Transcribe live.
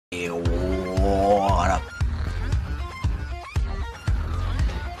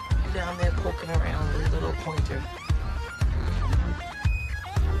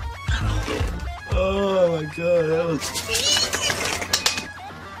So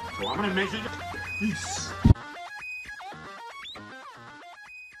I'm gonna measure you. Peace.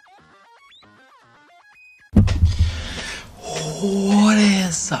 What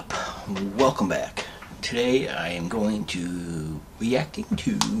is up? Welcome back. Today I am going to reacting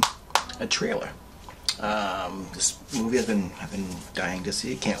to a trailer. This movie I've been dying to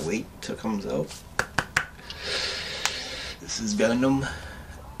see. Can't wait till it comes out. This is Venom.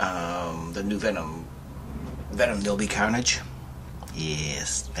 The new Venom. Venom There'll Be Carnage.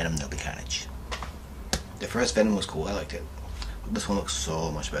 Yes, Venom There'll Be Carnage. The first Venom was cool. I liked it. This one looks so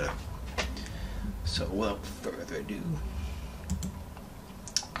much better. So without further ado,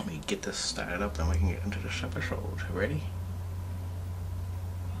 let me get this started up, then we can get into this episode. Ready?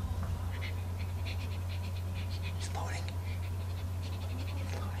 It's loading.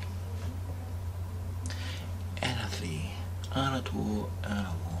 Anathy. Anatu.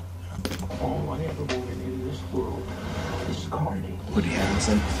 All I ever wanted in this world is carnage. Woody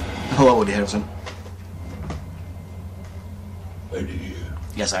Harrelson. Hello, Woody Harrelson. Ready?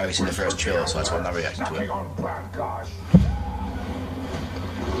 Yes, I already seen the first trailer, so that's why I'm not reacting to it.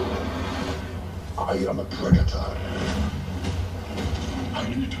 I am a predator. I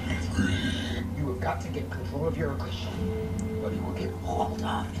need to be free. You have got to get control of your aggression, or you will get hauled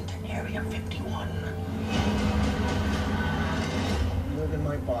off into Area 51. You live in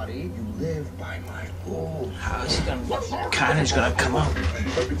my body, you live by my rules. How is he gonna... Carnage gonna come out?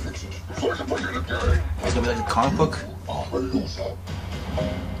 Let me fix it. It's gonna be like a comic book? I'm a loser.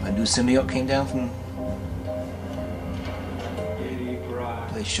 A new symbiote came down from...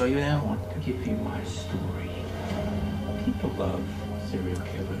 Do they show you I now? want to give you my story. People love serial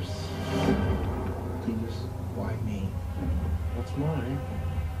killers. Please, why me? What's mine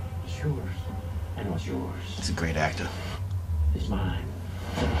is yours, and what's yours He's a great actor. is mine.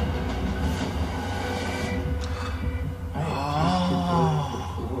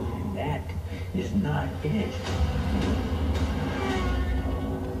 Oh. And that is not it.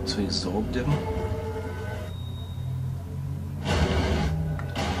 So he absorbed him?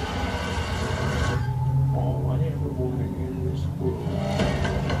 All I ever wanted in this world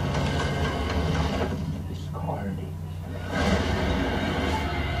is carnage.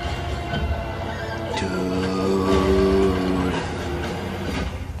 Dude.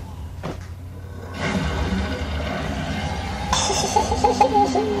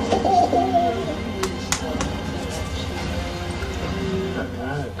 I'm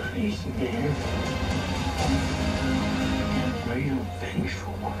not a crazy man. Real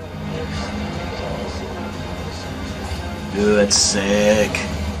vengeful. Dude, that's sick.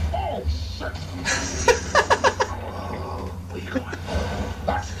 Oh, shit. Where you going?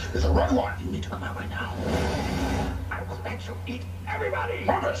 That is a red one. You need to come out right now. I will let you eat everybody.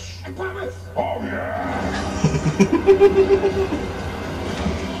 Promise. I promise. Oh, yeah.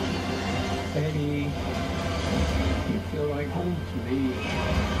 Eddie, you feel like home to me.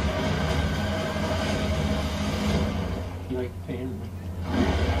 Like family.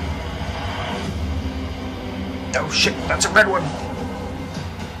 Oh shit, that's a red one.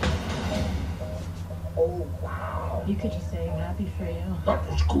 Oh, wow. You could just say I'm happy for you.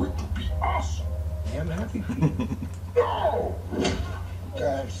 That was going to be awesome. I am happy for you. No.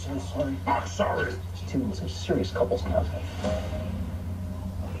 God, I'm so sorry. I'm sorry. These two some serious couples now.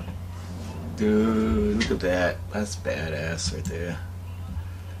 Dude, look at that. That's badass right there.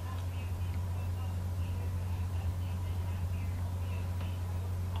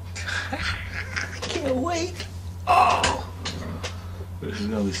 I can't wait. Oh, this is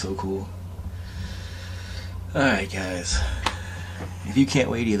gonna be so cool. Alright guys, if you can't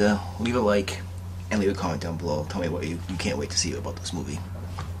wait either, leave a like and leave a comment down below. Tell me what you can't wait to see about this movie.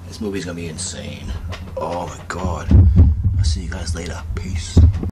 This movie's gonna be insane. Oh my god. I'll see you guys later. Peace.